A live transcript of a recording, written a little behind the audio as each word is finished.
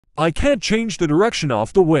I can't change the direction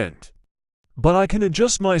of the wind, but I can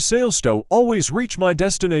adjust my sails to always reach my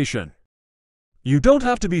destination. You don't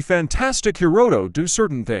have to be fantastic hero to do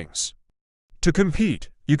certain things. To compete,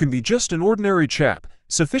 you can be just an ordinary chap,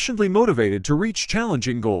 sufficiently motivated to reach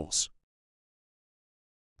challenging goals.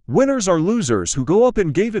 Winners are losers who go up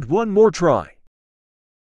and gave it one more try.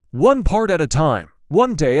 One part at a time,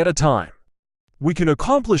 one day at a time. We can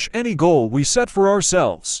accomplish any goal we set for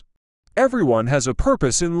ourselves. Everyone has a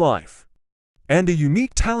purpose in life and a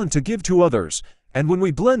unique talent to give to others, and when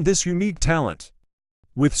we blend this unique talent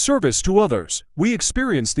with service to others, we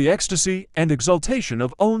experience the ecstasy and exaltation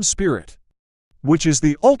of own spirit, which is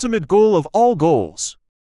the ultimate goal of all goals.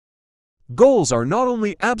 Goals are not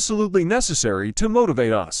only absolutely necessary to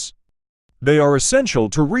motivate us, they are essential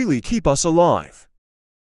to really keep us alive.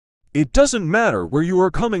 It doesn't matter where you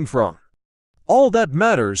are coming from. All that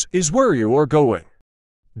matters is where you are going.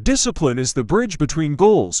 Discipline is the bridge between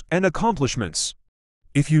goals and accomplishments.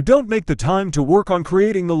 If you don't make the time to work on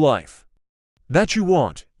creating the life that you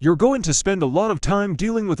want, you're going to spend a lot of time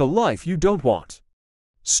dealing with a life you don't want.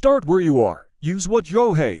 Start where you are, use what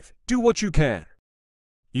you have, do what you can.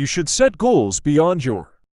 You should set goals beyond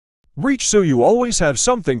your reach so you always have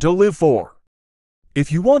something to live for. If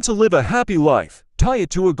you want to live a happy life, tie it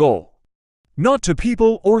to a goal, not to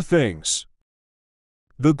people or things.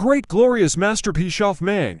 The great glorious masterpiece of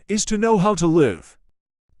man is to know how to live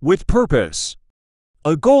with purpose.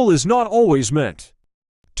 A goal is not always meant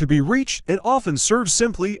to be reached, it often serves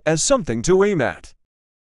simply as something to aim at.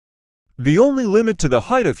 The only limit to the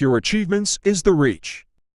height of your achievements is the reach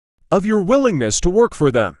of your willingness to work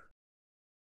for them.